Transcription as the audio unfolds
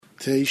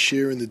Today's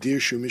share in the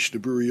Dirshu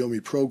Mishnah Berurah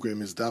Yomi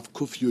program is Daf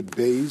Kuf Yud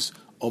Beis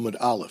Omad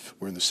Aleph.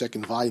 We're in the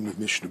second volume of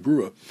Mishnah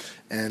Berurah,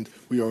 and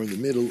we are in the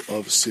middle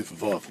of Sif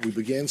Vav. We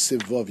began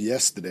Sif Vav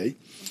yesterday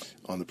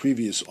on the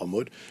previous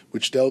Omud,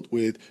 which dealt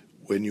with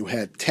when you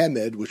had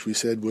temed, which we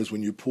said was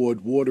when you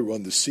poured water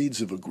on the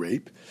seeds of a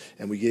grape,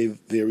 and we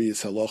gave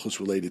various halachos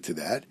related to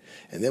that.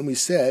 And then we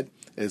said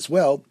as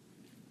well,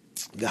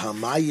 the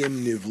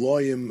hamayim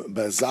nivloyim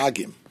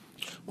bazagim,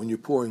 when you're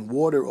pouring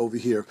water over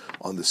here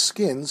on the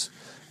skins,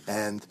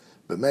 and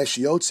so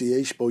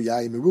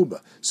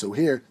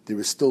here there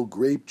is still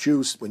grape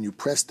juice. When you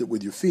pressed it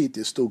with your feet,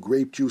 there's still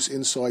grape juice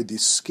inside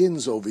these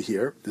skins over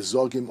here. The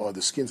zogim are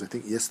the skins. I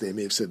think yesterday I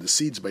may have said the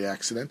seeds by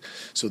accident.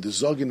 So the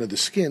zogim are the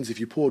skins. If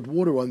you poured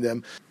water on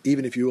them,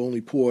 even if you only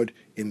poured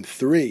in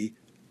 3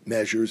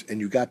 measures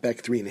and you got back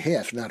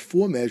 3.5, not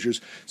 4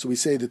 measures, so we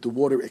say that the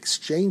water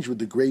exchanged with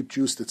the grape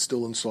juice that's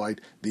still inside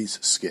these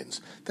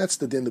skins. That's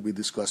the din that we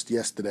discussed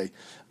yesterday,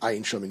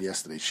 Ayin Shom in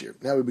yesterday's shir.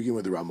 Now we begin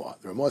with the Ramah.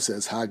 The Ramah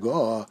says,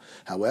 Hagah,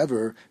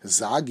 however,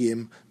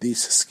 Zagim,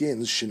 these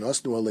skins,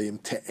 Shinosnu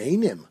Aleim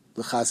Te'enim,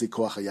 if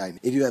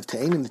you have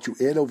ta'anim that you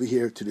add over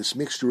here to this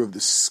mixture of the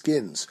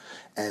skins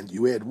and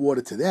you add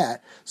water to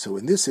that, so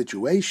in this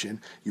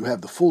situation you have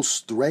the full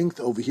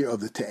strength over here of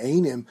the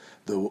ta'anim,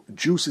 the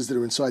juices that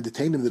are inside the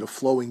ta'anim that are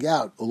flowing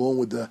out, along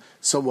with the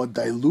somewhat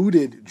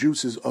diluted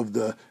juices of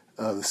the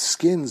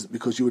skins,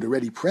 because you had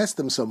already pressed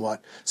them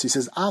somewhat. So he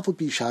says, even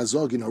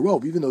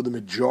though the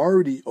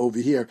majority over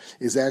here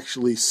is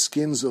actually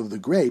skins of the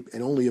grape,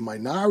 and only a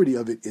minority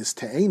of it is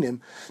ta'anim,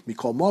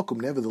 mikol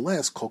makom,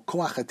 nevertheless, kol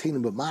koach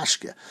ta'anim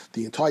b'mashke,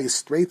 the entire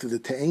strength of the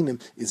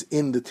ta'anim is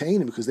in the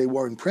ta'anim, because they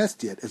weren't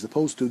pressed yet, as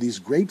opposed to these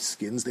grape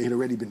skins, they had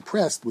already been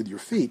pressed with your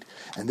feet,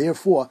 and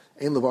therefore,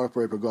 ein levar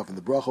p'rei p'agofen.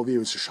 The bracha over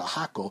here is a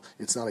shahakol,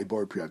 it's not a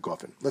bar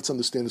p'agofen. Let's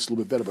understand this a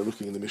little bit better by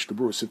looking in the Mishnah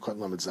Berurah, Sivkot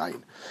Lamed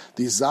Zayin.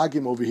 These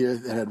zagim over here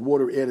that had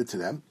water added to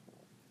them,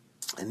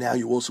 and now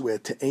you also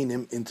add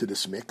te'enim into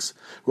this mix.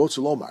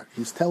 Rotzulomar,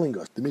 he's telling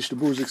us, the Mishnah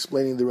Berurah is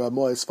explaining the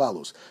Ramah as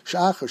follows. You've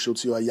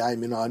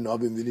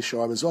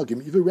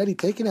already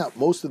taken out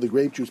most of the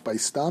grape juice by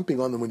stomping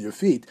on them with your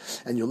feet,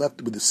 and you're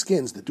left with the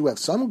skins that do have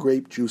some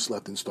grape juice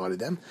left inside of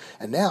them.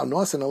 And now,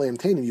 Nasan Aleim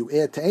Te'enim, you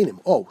add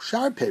te'enim,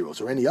 shar peros,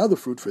 or any other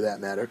fruit for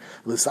that matter,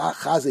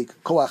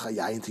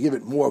 to give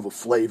it more of a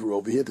flavor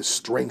over here, to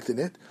strengthen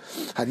it,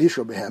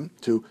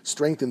 to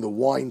strengthen the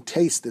wine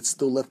taste that's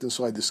still left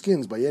inside the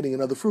skins by adding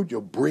another fruit.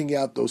 You'll bring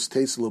out those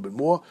tastes a little bit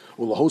more.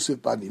 Or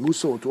lahosif bad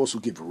nimuso, and to also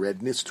give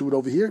redness to it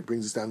over here. It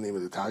brings us down the name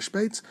of the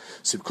tashbeitz.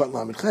 Sivkot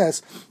lamed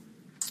ches.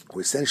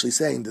 We're essentially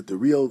saying that the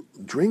real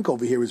drink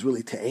over here is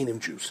really te'enim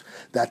juice.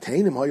 That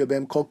te'enim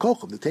hayabem kol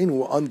kochim. The te'enim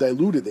were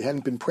undiluted; they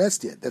hadn't been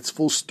pressed yet. That's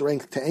full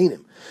strength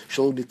te'enim.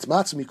 Shalom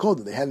nitzmatz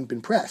mikodim. They hadn't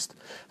been pressed.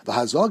 The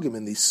hazogim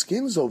and these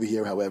skins over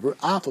here, however,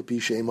 afa pi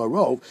she'em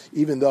arov,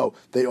 even though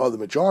they are the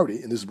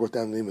majority, and this is brought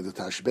down the name of the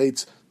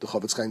tashbeitz. The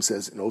Chavetz Chaim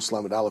says in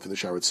Oslam Aleph in the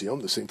Sharat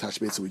Siyom, the same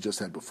tashbeitz that we just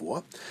had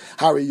before.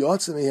 Hari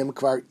yotzemehem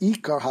kvar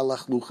ikar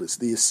halachluchis.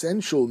 The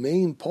essential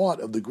main part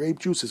of the grape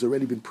juice has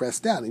already been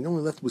pressed out. And you're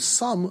only left with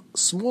some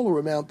smaller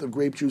amount of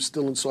grape juice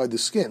still inside the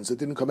skins. It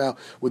didn't come out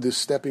with this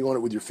stepping on it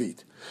with your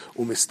feet.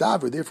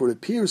 Umistaver, therefore it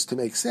appears to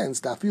make sense,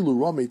 dafilu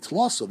rami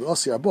tloso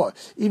v'osi arbor,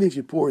 even if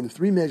you pour in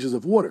 3 measures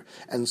of water,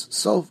 and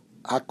so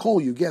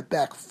Hakol, you get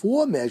back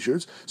 4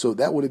 measures, so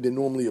that would have been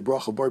normally a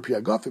bracha bar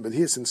piagafim, but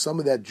here, since some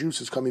of that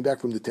juice is coming back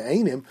from the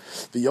ta'anim,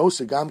 the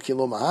yoser gam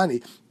kilo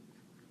mahani,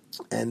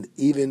 and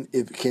even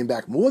if it came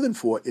back more than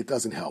 4, it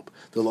doesn't help.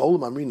 The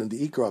la'olam amrin and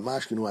the ikar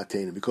mashkinu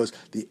atainim, because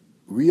the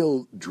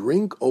real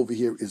drink over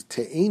here is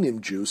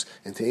te'anim juice,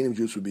 and te'anim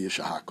juice would be a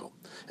shahakol.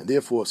 And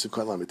therefore,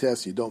 Sivkot Lamed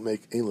Tes, you don't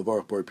make ein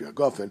levarach bar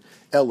piagofen,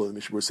 elo, the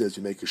Mishnah says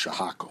you make a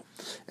shahakol.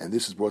 And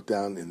this is brought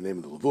down in the name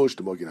of the Levush,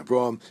 the Mogen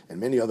Avram, and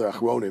many other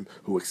achronim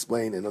who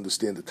explain and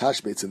understand the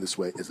tashbeitz in this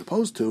way, as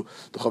opposed to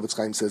the Chavetz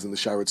Chaim says in the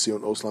Sharat Sion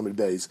Oslam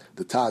Beis,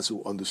 the Taz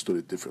who understood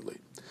it differently.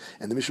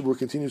 And the Mishnah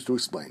continues to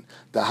explain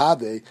the Have,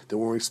 that when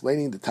we're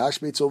explaining the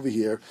tashbeitz over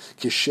here,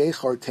 Kishei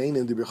Chartein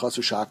the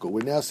Birchasu Shako,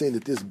 we're now saying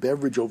that this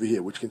beverage over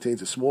here, which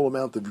contains a small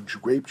amount of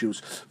grape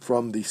juice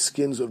from the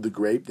skins of the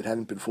grape that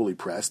hadn't been fully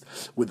pressed,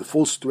 with the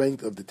full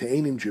strength of the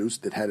te'enim juice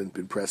that hadn't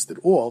been pressed at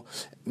all,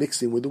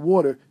 mixing with the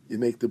water, you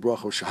make the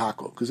bracha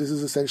shahakol, because this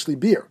is essentially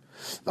beer.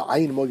 The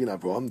ayin mogen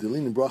avram, the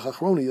linin bracha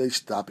achroni,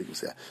 stopping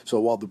there. So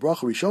while the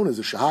bracha rishon is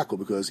a shahakol,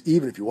 because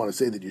even if you want to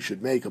say that you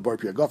should make a bar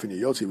piagaf in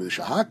your yotzi with a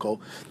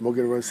shahakol, the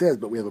mogen avram says,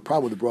 but we have a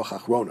problem with the bracha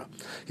achrona.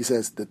 He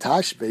says the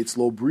tashbeitz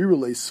lo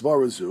brirule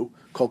svarazu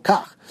kol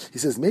kach. He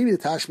says maybe the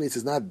tashbeitz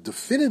is not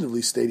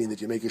definitively stating that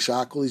you make a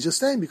shahakol. He's just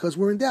saying because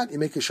we're in doubt, you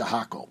make a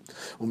shahakol.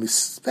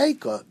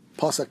 Umispeika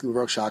Pasak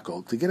l'varach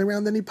shakol. To get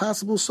around any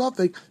possible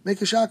suffix,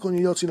 make a shakol in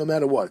your yotzi no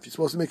matter what. If you're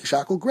supposed to make a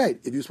shakol, great.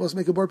 If you're supposed to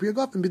make a bar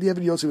piagaf, be the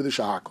evid yotzi with a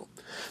shahakol.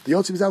 The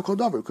yotzi is out called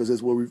davar, because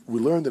as we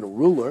learned and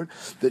we'll learn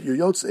that your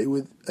yotzi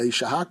with a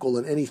shahakol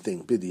on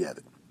anything, bid the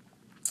evid.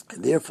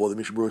 And therefore, the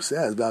Mishnah Berurah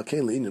says,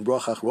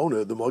 Bracha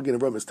Achrona, the Magen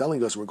Avraham is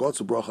telling us in regards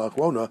to Bracha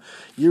Achrona,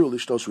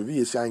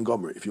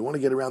 if you want to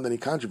get around any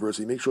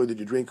controversy, make sure that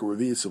you drink a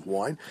revius of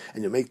wine,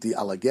 and you make the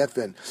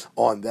alagefen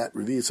on that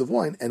revius of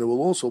wine, and it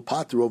will also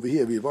pater over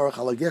here, Vivarach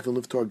alagefen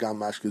liftor gam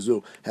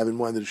mashkezu. Have in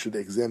mind that it should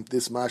exempt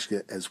this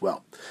mashke as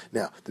well.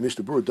 Now, the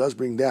Mishnah Berurah does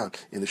bring down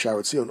in the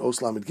Sharat Zion,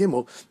 Oslam and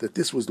Gimel, that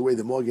this was the way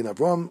the Magen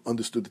Avraham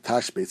understood the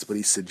tashbetz, but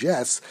he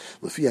suggests,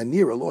 Lefi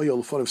Hanira lo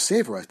yol of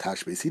sefer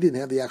tashbetz. He didn't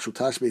have the actual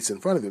tashbetz in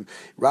front of him.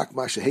 Rak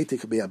Masha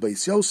Heitik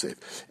Beis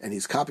Yosef, and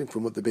he's copying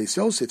from what the Beis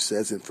Yosef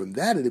says, and from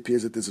that it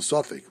appears that there's a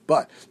suffix.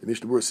 But the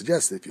Mishnah Berurah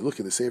suggests that if you look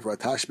in the Sefer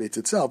HaTashbetz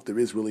itself, there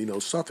is really no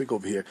suffix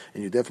over here,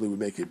 and you definitely would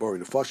make a Bori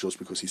Nefashos,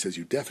 because he says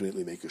you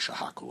definitely make a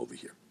Shahakal over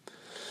here.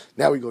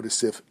 Now we go to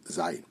Sif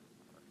Zayin.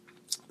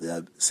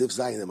 The Sif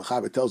Zayin, the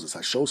Mechaber tells us,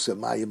 Hashoseh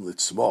Mayim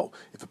Litzmo.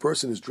 If a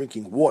person is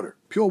drinking water,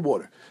 pure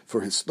water,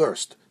 for his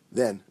thirst,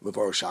 then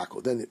Mavar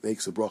Shako. Then it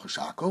makes a bracha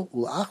Shako.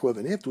 Ulachrav,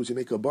 and afterwards you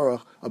make a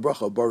bracha of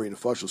Bari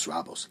Nefashos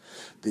Rabos.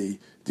 The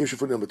Dirshu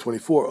footnote number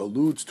 24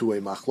 alludes to a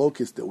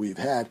machlokis that we've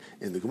had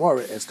in the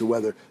Gemara as to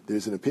whether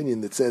there's an opinion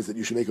that says that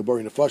you should make a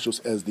Bari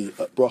Nefashos as the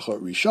bracha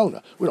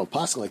Rishona. We don't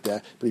pass like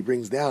that, but he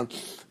brings down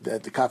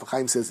that the Kaf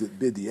HaChaim says that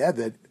Bidi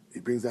Eved, he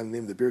brings down the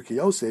name of the Birkei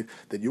Yosef,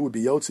 that you would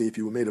be Yotze if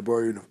you were made a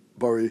Bari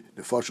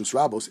Nefashos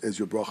Rabos as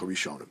your bracha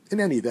Rishona. In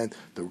any event,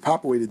 the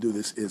proper way to do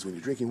this is when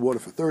you're drinking water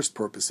for thirst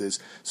purposes,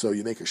 so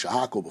you make a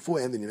shahako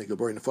beforehand, then you make a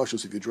Bari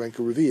Nefashos if you drank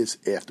a revius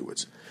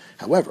afterwards.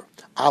 However,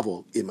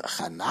 avol im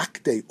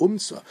chanakte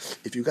umsa,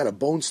 if you've got a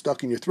bone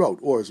stuck in your throat,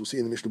 or as we'll see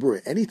in the Mishnah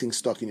Berurah, anything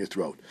stuck in your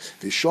throat,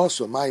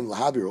 v'shasa mayim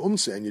lahavir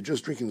umsa, and you're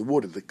just drinking the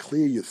water to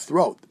clear your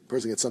throat. The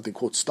person gets something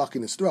quote stuck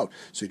in his throat,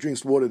 so he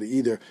drinks water to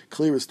either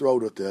clear his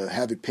throat or to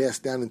have it pass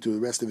down into the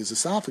rest of his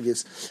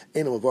esophagus.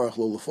 Then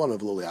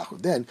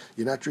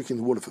you're not drinking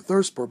the water for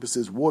thirst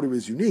purposes. Water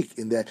is unique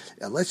in that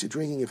unless you're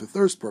drinking it for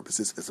thirst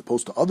purposes, as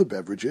opposed to other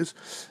beverages,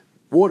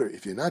 water,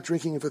 if you're not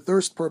drinking it for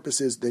thirst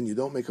purposes, then you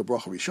don't make a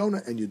bracha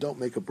rishona and you don't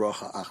make a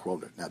bracha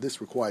achrona. Now, this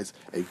requires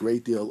a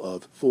great deal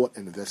of thought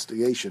and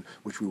investigation,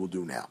 which we will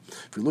do now.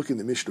 If you look in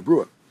the Mishnah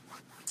Berurah,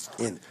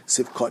 in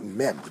Sifkat and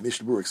Mem, the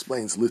Mishnah Berurah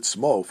explains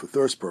litzmo for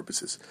thirst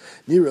purposes.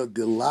 Nira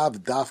delav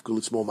dafka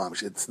litzmo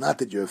mamish. It's not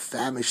that you're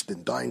famished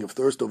and dying of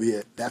thirst over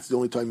here. That's the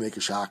only time you make a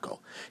shako.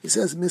 He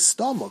says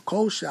mistama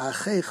kol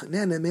sha'achech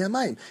nene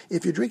me'amayim.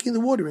 If you're drinking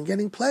the water and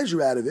getting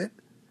pleasure out of it,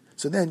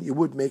 so then you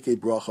would make a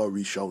bracha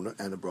rishona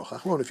and a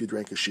bracha achrona if you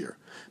drank a shir.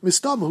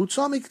 Mistama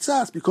hutzami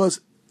k'tzas, because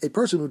a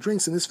person who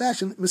drinks in this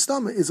fashion,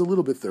 mistama is a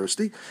little bit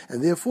thirsty,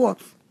 and therefore,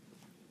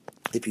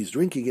 if he's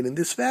drinking it in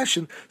this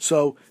fashion,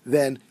 so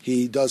then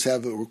he does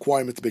have a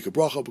requirement to make a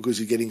bracha because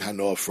he's getting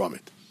hanoah from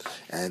it.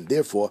 And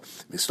therefore,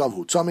 mistam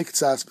hu tzamik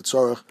tzas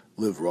v'tzorach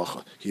liv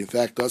bracha. He in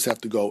fact does have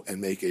to go and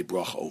make a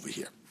bracha over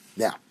here.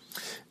 Now,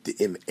 the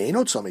im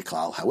einot tzamik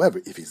klal,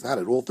 however, if he's not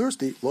at all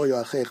thirsty, lo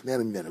yachech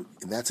nanim menu.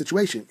 In that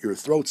situation, your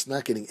throat's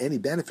not getting any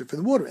benefit from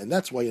the water, and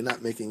that's why you're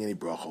not making any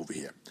bracha over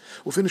here.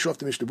 We'll finish off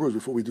the Mishnah Berurah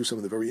before we do some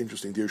of the very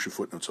interesting Dirshu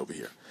footnotes over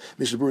here.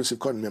 Mishnah Berurah in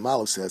Sivkot and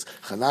Memalav says,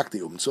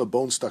 Chanakti so a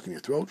bone stuck in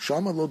your throat,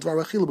 Shama lo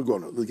dvar achila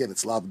begrono. Again,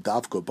 it's lav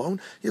davko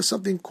bone. You have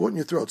something caught in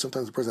your throat.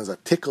 Sometimes the person has a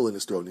tickle in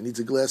his throat and he needs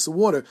a glass of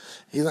water.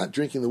 He's not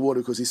drinking the water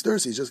because he's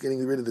thirsty. He's just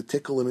getting rid of the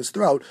tickle in his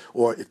throat.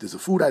 Or if there's a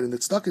food item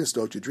that's stuck in his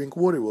throat, you drink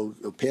water,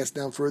 it'll pass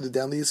down further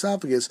down the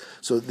esophagus.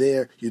 So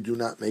there, you do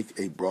not make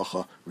a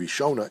bracha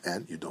rishona,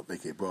 and you don't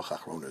make a bracha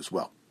achrona as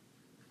well.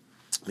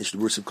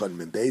 Mishnah Berurah Sivkot and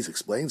MB2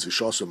 explains, if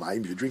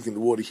you're drinking the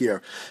water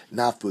here,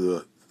 not for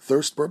the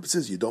thirst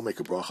purposes, you don't make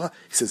a bracha.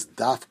 He says,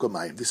 dafka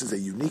mayim. This is a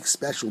unique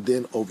special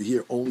din over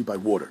here only by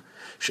water.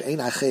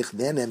 You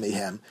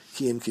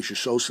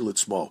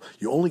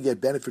only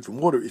get benefit from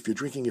water if you're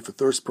drinking it for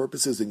thirst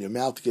purposes and your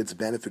mouth gets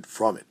benefit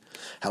from it.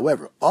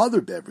 However,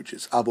 other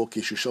beverages,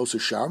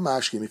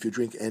 if you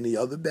drink any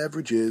other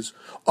beverages,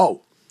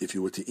 if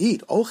you were to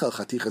eat,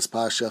 if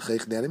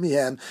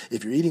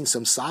you're eating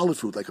some solid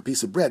food, like a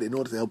piece of bread, in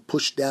order to help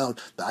push down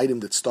the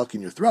item that's stuck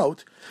in your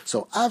throat,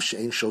 so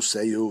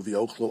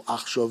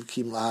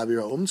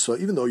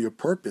even though your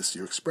purpose,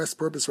 your express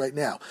purpose right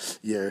now,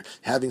 you're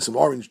having some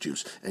orange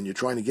juice, and you're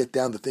trying to get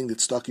down the thing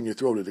that's stuck in your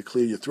throat or to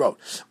clear your throat,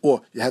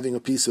 or you're having a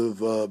piece of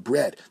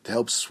bread to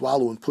help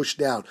swallow and push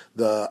down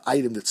the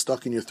item that's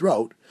stuck in your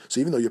throat, so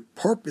even though your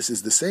purpose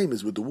is the same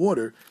as with the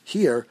water,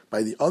 here,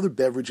 by the other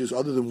beverages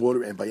other than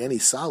water and by any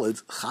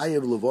solids,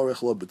 chayev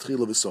levorech lo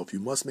b'tchila v'sof. You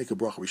must make a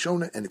bracha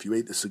rishona, and if you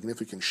ate a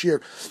significant shear,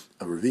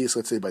 a revius,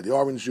 let's say by the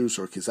orange juice,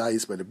 or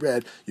kizayis by the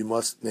bread, you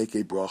must make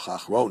a bracha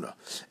achrona,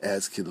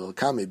 as kidal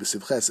kame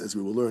b'sivches, as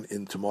we will learn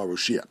in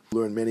tomorrow's shia.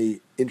 We'll learn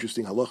many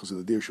interesting halachas in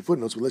the Dirshu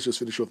footnotes, but let's just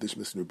finish off this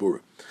Mishnah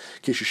Berurah.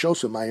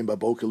 Kishishosa mayim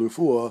baboker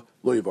l'refuah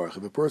lo yivarach.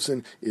 If a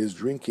person is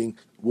drinking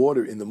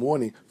water in the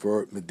morning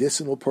for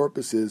medicinal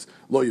purposes,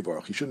 lo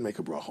yivarach, he shouldn't make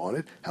a bracha on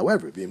it.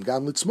 However, v'im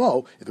gam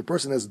litzmo, if a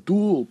person has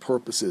dual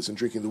purposes in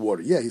drinking the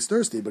water, he's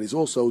thirsty, but he's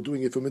also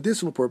doing it for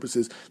medicinal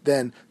purposes,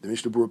 then the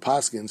Mishnah Berurah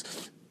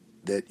paskins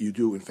that you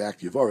do, in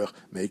fact, yivarach,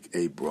 make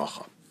a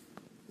bracha.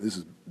 This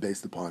is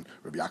based upon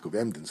Rabbi Yaakov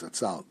Emden's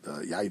Zatzal,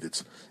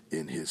 Yaivitz,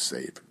 in his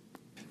save.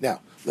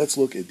 Now, let's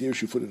look at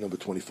Dirshu footnote number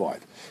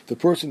 25. If a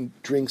person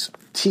drinks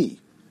tea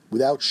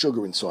without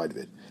sugar inside of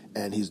it,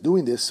 and he's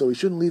doing this so he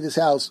shouldn't leave his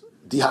house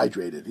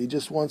dehydrated. He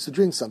just wants to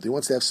drink something, he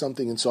wants to have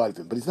something inside of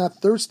him, but he's not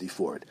thirsty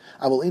for it.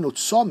 And you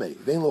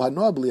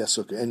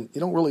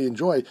don't really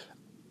enjoy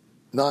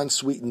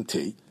non-sweetened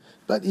tea,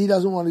 but he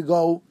doesn't want to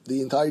go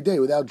the entire day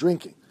without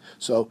drinking.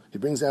 So he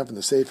brings down from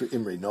the Sefer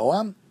Imrei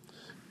Noam,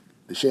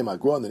 the Shem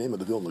Agron, the name of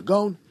the Vilna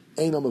Gaon,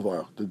 Einam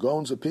Avarach. The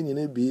Gaon's opinion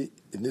would be,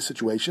 in this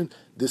situation,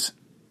 this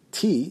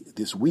tea,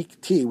 this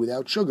weak tea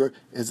without sugar,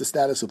 is the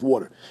status of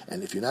water.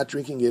 And if you're not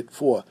drinking it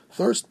for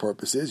thirst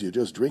purposes, you're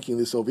just drinking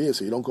this over here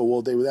so you don't go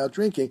all day without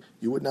drinking,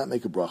 you would not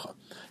make a bracha.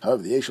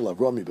 However, the Eshel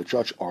Avrami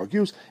B'Chach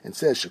argues and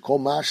says, Shekol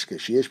mashke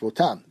sheyesh bo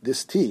tam,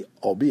 this tea,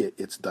 albeit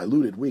it's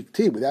diluted weak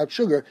tea without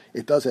sugar,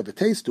 it does have a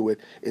taste to it,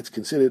 it's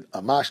considered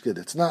a mashke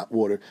that's not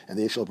water, and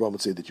the Eshel Avrami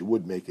would say that you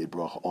would make a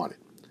bracha on it.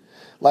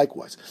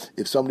 Likewise,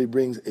 if somebody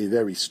brings a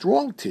very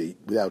strong tea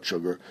without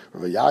sugar,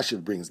 Rav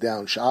Yashiv brings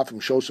down Sha'afim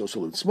Shosho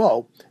Salut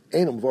Smo,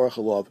 Einam Vorach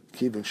Alav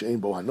Kivin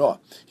Shein Bo Hanoah.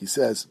 He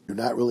says you're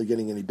not really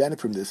getting any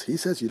benefit from this. He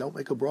says you don't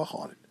make a bracha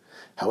on it.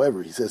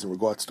 However, he says in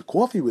regards to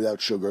coffee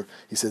without sugar,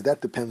 he says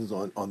that depends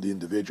on the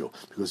individual,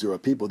 because there are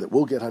people that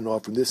will get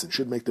hanoah from this and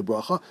should make the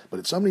bracha,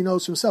 but if somebody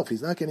knows himself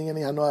he's not getting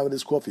any hanoah out of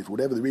his coffee for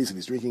whatever the reason,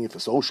 he's drinking it for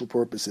social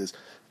purposes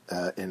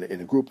in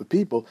a group of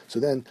people, so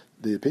then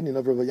the opinion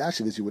of Rav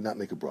Yashiv is you would not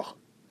make a bracha.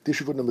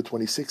 Dishuvut number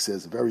 26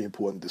 says a very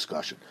important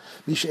discussion.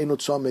 You're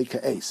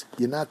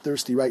not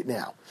thirsty right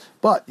now,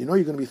 but you know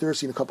you're going to be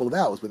thirsty in a couple of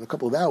hours. But in a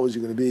couple of hours,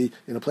 you're going to be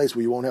in a place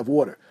where you won't have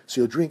water.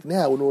 So you'll drink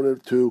now in order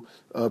to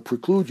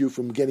preclude you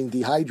from getting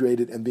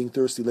dehydrated and being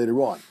thirsty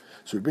later on.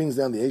 So he brings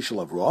down the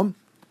Eshel Avram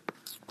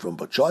from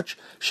Bachach.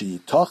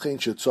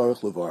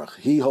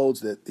 He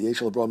holds that the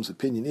Eshel Avram's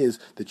opinion is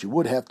that you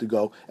would have to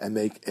go and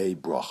make a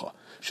bracha.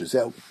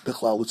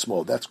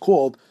 That's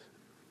called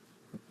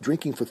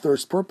drinking for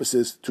thirst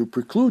purposes to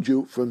preclude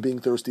you from being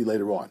thirsty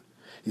later on.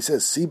 He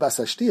says, Sibas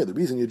Hashtia, the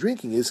reason you're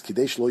drinking is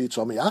Kidesh lo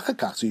yitzami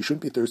achakach, so you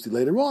shouldn't be thirsty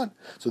later on.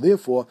 So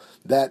therefore,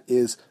 that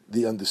is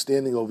the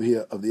understanding over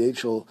here of the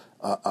Eshel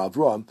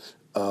Avram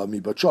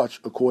Mibachach,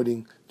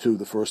 according to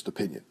the first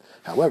opinion.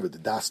 However, the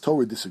Das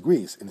Torah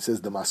disagrees, and it says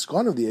the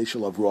maskon of the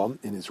Eshel Avram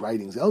in his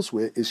writings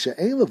elsewhere is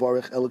she'ein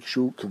levarech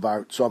elikshu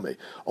kvar tzomeh.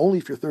 Only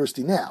if you're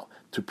thirsty now.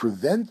 To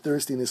prevent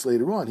thirstiness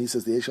later on, he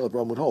says the Eshel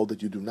Avram would hold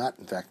that you do not,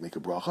 in fact, make a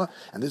bracha.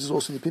 And this is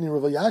also the opinion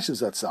of Rav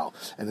Yashiv Zatzal,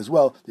 and as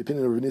well the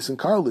opinion of Rav Nissen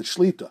Karlitz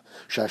Shlita.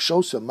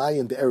 Shashosa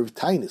mayim be'erev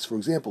tainis. For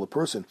example, a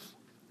person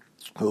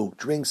who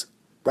drinks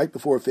right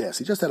before a fast.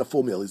 He just had a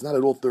full meal. He's not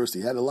at all thirsty.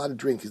 He had a lot of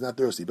drink. He's not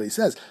thirsty. But he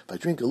says, if I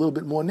drink a little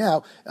bit more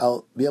now,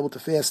 I'll be able to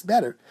fast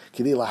better.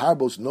 Kidei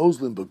laharbos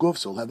nozlin beguf,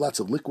 so he'll have lots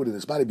of liquid in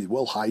his body, be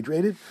well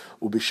hydrated.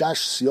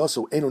 Ubishash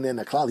siyoso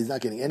enonen naklal. He's not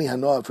getting any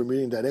hanoah from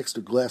reading that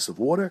extra glass of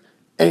water.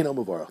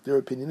 Their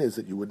opinion is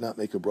that you would not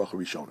make a bracha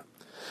rishona.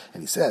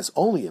 And he says,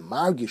 only in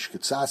margish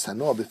ketzas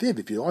hanoah b'fiv,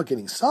 if you are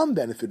getting some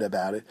benefit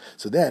about it,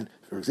 so then,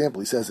 for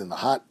example, he says in the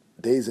hot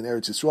days in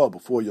Eretz Yisrael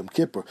before Yom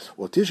Kippur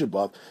or Tisha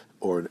B'Av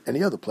or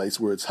any other place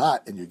where it's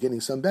hot and you're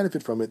getting some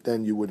benefit from it,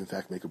 then you would in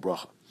fact make a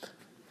bracha,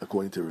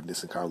 according to Rav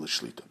Nissen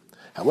Karlitz Shlita.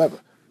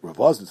 However, Rav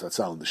Ozdin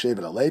Zatzal, the Shevet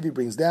HaLevi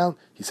brings down,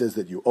 he says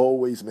that you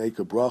always make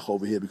a bracha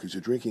over here because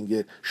you're drinking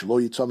it,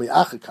 shelo yitzami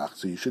achakach,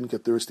 so you shouldn't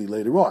get thirsty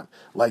later on.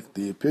 Like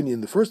the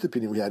first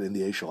opinion we had in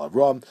the Eshel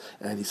Avram,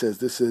 and he says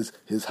this is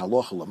his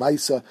halacha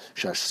lamaisa,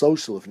 shash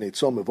social, if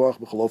neitzom mevarach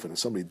b'chalofen, and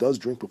somebody does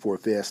drink before a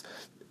fast,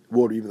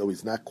 water, even though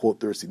he's not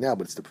quote thirsty now,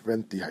 but it's to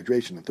prevent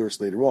dehydration and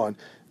thirst later on,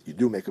 you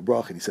do make a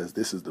bracha, and he says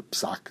this is the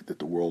psak that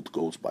the world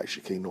goes by,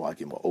 shekei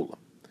noagim ha'olam.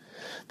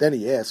 Then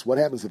he asks, what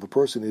happens if a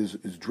person is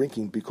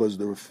drinking because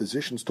the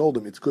physicians told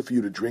him it's good for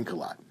you to drink a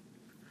lot?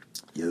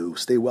 You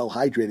stay well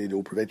hydrated, it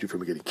will prevent you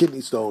from getting kidney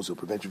stones, it will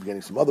prevent you from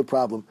getting some other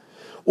problem,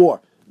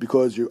 or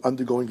because you're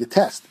undergoing a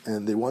test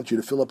and they want you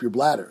to fill up your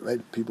bladder,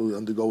 right? People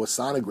undergo a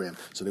sonogram,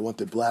 so they want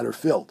their bladder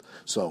filled.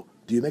 So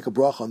do you make a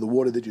bracha on the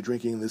water that you're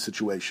drinking in this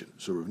situation?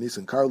 So Rav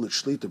Nissen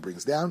Karlitz Shlita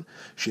brings down,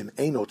 Shin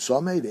eino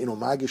tzomeh, eino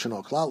magish and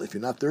klal. If you're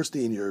not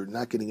thirsty and you're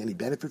not getting any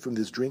benefit from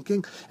this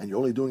drinking, and you're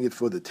only doing it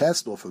for the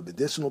test or for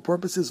medicinal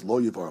purposes,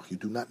 lo yivarach, you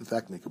do not in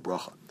fact make a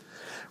bracha.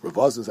 Rav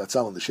Ozdin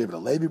Zatzal and the Shevet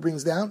HaLevi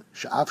brings down,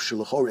 Sha'af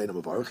shelachor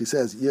eino mavarach. He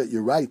says, yeah,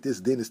 you're right, this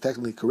din is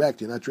technically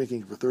correct. You're not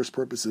drinking for thirst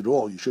purposes at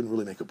all. You shouldn't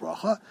really make a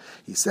bracha.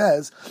 He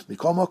says,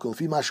 Mikol Mokol,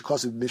 Fi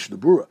Mashikosav Mishnah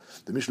Berurah.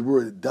 The Mishnah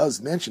Berurah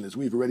does mention, as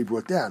we've already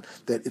brought down,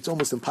 that it's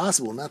almost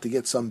impossible not to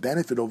get some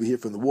benefit over here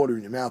from the water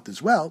in your mouth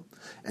as well,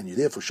 and you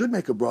therefore should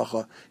make a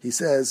bracha. He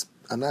says,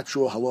 I'm not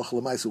sure halacha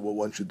l'maisa what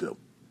one should do.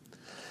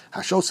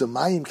 Hashosa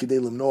mayim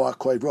kidei limnoa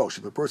koi rosh.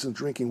 If a person's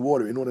drinking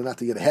water in order not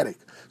to get a headache,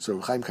 so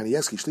Chaim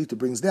Kanievsky Shlita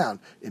brings down,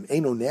 im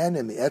eino nan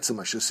and mi'etzem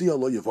hashasiya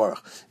lo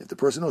yavarach. If the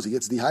person knows he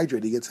gets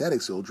dehydrated, he gets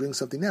headache, so he'll drink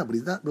something now, but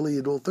he's not really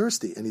at all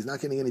thirsty, and he's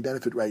not getting any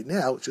benefit right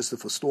now, it's just to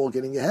forestall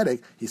getting a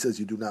headache, he says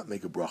you do not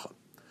make a bracha.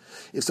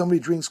 If somebody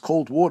drinks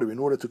cold water in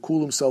order to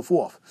cool himself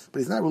off, but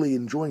he's not really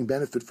enjoying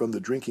benefit from the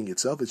drinking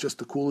itself, it's just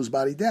to cool his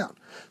body down.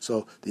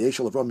 So the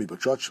Eshel of Rami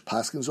Bachach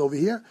Paskins over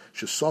here,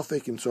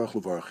 Shesofek im Tzorach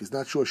Levarach. He's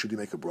not sure should he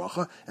make a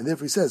bracha, and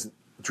therefore he says,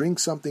 drink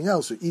something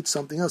else or eat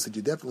something else that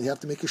you definitely have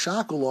to make a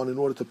shackle on in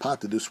order to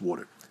pot to this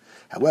water.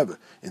 However,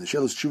 in the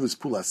Shelas Tshuvas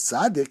Pulas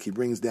Tzadik, he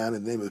brings down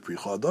in the name of the Pri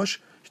Chodosh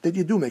that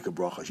you do make a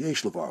bracha,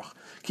 yesh levarach.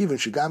 Kivin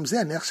shegam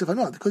zeh nechshev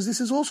hana, because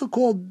this is also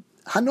called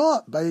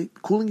hana, by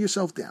cooling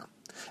yourself down.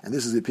 And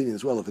this is the opinion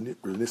as well of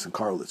Nissen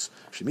Karlitz.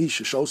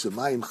 Shemish shosem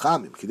mayim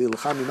chamim kidei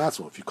lechamim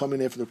atzmo. If you come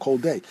in after a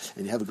cold day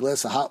and you have a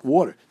glass of hot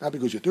water, not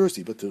because you're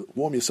thirsty, but to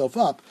warm yourself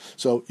up,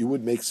 so you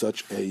would make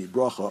such a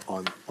bracha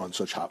on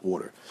such hot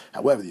water.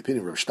 However, the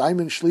opinion of Rav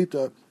Steinman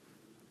Shlita,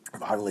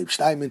 Rav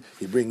Steinman,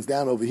 he brings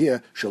down over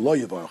here, Shelo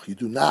Yavarach, you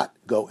do not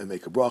go and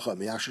make a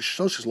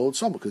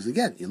bracha, because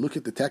again, you look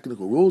at the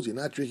technical rules, you're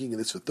not drinking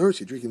this for thirst,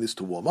 you're drinking this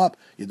to warm up,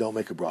 you don't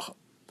make a bracha.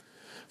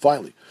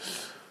 Finally,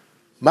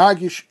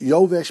 Margish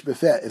Yovesh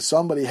Befeh, if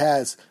somebody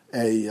has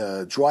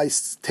a dry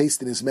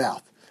taste in his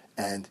mouth,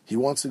 and he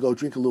wants to go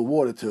drink a little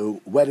water to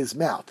wet his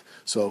mouth.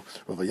 So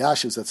Rav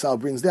Yashiv Zatzal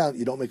brings down,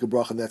 you don't make a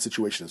bracha in that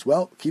situation as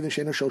well. Kivin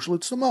she'eino shoshel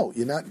tzamo.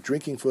 You're not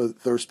drinking for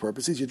thirst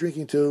purposes, you're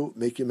drinking to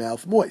make your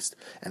mouth moist.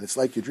 And it's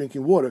like you're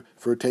drinking water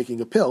for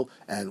taking a pill,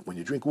 and when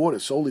you drink water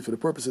solely for the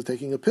purpose of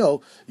taking a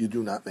pill, you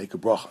do not make a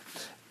bracha.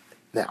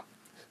 Now,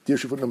 Dir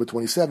Shafut number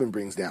 27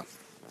 brings down,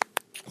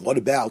 what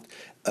about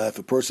if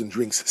a person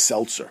drinks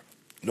seltzer?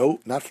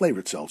 No, not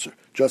flavored seltzer,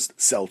 just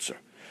seltzer.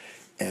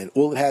 And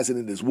all it has in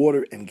it is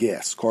water and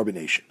gas,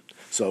 carbonation.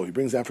 So he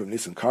brings down from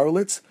Nissen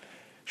Karlitz,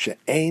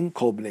 she'ein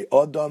kol b'nei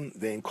adam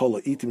ve'ein kol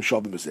ha'itim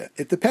shavim b'zeh.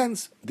 It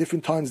depends.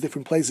 Different times,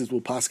 different places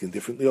will paskin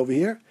differently over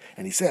here.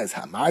 And he says,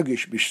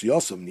 ha'margish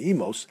b'shtiyosam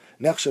ni'imos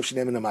nechshav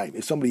shneim minamayim.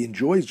 If somebody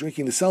enjoys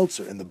drinking the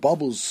seltzer and the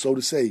bubbles, so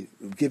to say,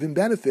 give him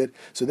benefit,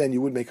 so then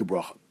you would make a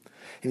bracha.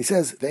 And he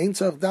says, and it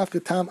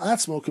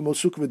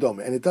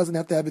doesn't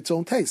have to have its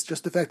own taste.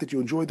 Just the fact that you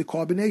enjoy the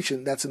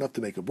carbonation, that's enough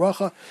to make a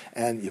bracha.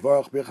 And you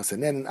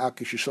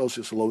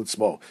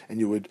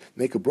would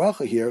make a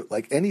bracha here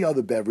like any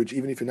other beverage,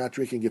 even if you're not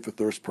drinking it for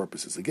thirst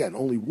purposes. Again,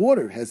 only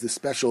water has this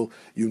special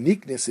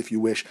uniqueness, if you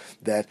wish,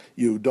 that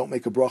you don't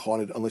make a bracha on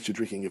it unless you're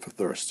drinking it for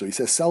thirst. So he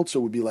says seltzer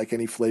would be like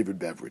any flavored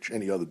beverage,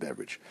 any other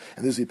beverage.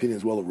 And this is the opinion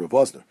as well of Rav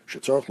Osner,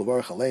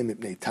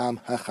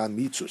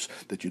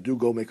 that you do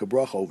go make a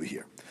bracha over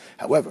here.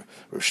 However,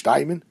 Rav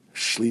Steinman,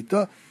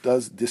 Shlita,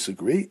 does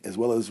disagree, as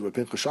well as Rav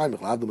Pinchas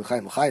Sheinberg,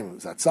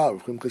 Zatzal,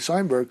 Rav Pinchas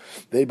Sheinberg,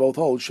 they both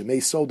hold,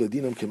 Shemei Soda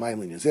Dinam Kemayim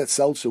Linyazet,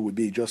 seltzer would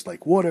be just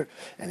like water,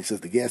 and he says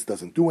the gas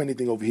doesn't do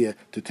anything over here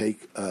to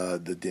take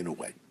the din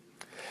away.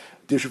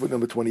 Dishfoot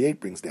number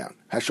 28 brings down,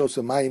 if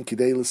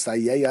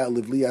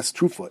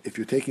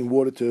you're taking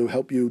water to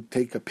help you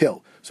take a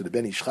pill, so the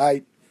Ben Ish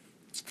Chai,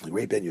 the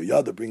Rei Ben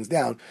Yoyada brings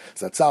down,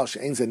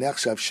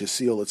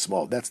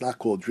 that's not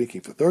called drinking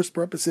for thirst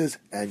purposes,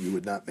 and you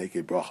would not make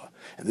a bracha.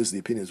 And this is the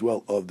opinion as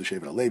well of the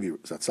Shevet HaLevi,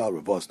 Zatzal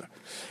Rav Osner.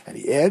 And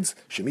he adds,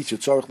 if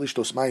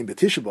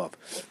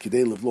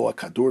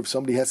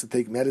somebody has to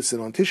take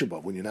medicine on Tisha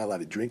B'Av, when you're not allowed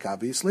to drink,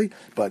 obviously,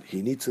 but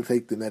he needs to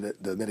take the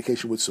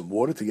medication with some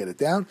water to get it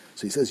down,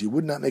 so he says you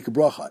would not make a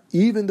bracha,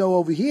 even though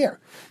over here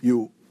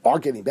you are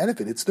getting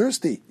benefit. It's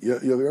thirsty. You're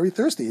very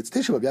thirsty. It's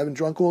Tisha B'Av. You haven't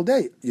drunk all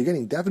day. You're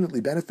getting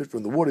definitely benefit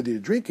from the water that you're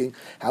drinking.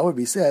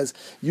 However, he says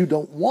you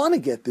don't want to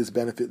get this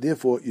benefit.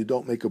 Therefore, you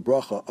don't make a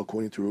bracha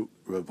according to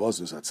Rav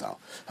Osner Zatzal.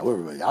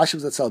 However, Rav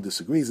Yashiv Zatzal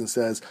disagrees and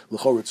says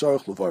l'chorah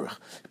tzarich levarich,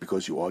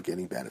 because you are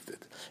getting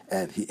benefit.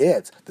 And he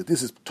adds that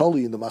this is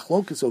totally in the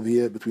machlokas over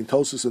here between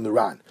Tosfos and the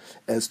Ran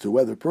as to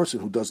whether a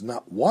person who does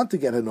not want to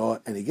get hana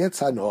and he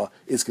gets hana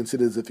is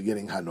considered as if you're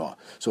getting hana.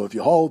 So if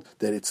you hold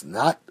that it's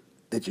not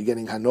that you're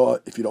getting hana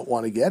if you don't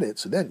want to get it,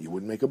 so then you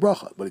wouldn't make a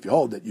bracha. But if you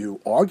hold that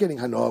you are getting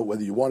hana,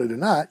 whether you want it or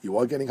not, you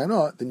are getting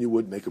hana, then you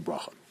would make a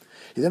bracha.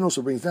 He then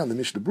also brings down the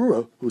Mishnah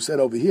Berurah, who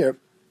said over here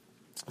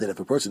that if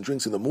a person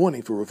drinks in the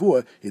morning for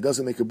refuah, he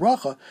doesn't make a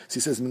bracha. So he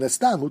says,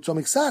 Minastam, Hutzom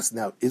Iksas.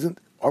 Now,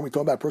 aren't we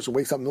talking about a person who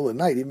wakes up in the middle of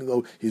the night, even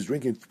though he's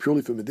drinking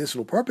purely for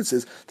medicinal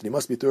purposes, then he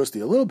must be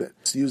thirsty a little bit.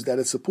 So use that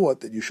as support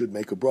that you should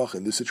make a bracha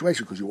in this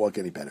situation because you are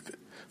getting benefit.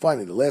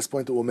 Finally, the last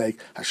point that we'll make,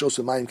 if you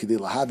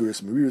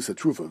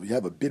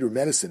have a bitter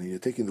medicine and you're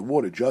taking the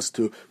water just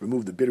to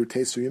remove the bitter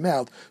taste from your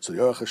mouth, so the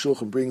Aruch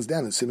HaShulchan brings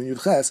down in Siman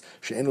Yud Ches,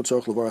 you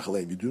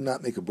do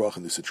not make a bracha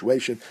in this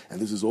situation,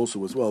 and this is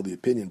also as well the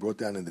opinion brought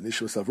down in the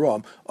Nishvas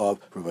Avram of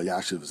Rav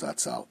Yashiv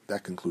Zatzal.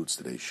 That concludes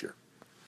today's shir.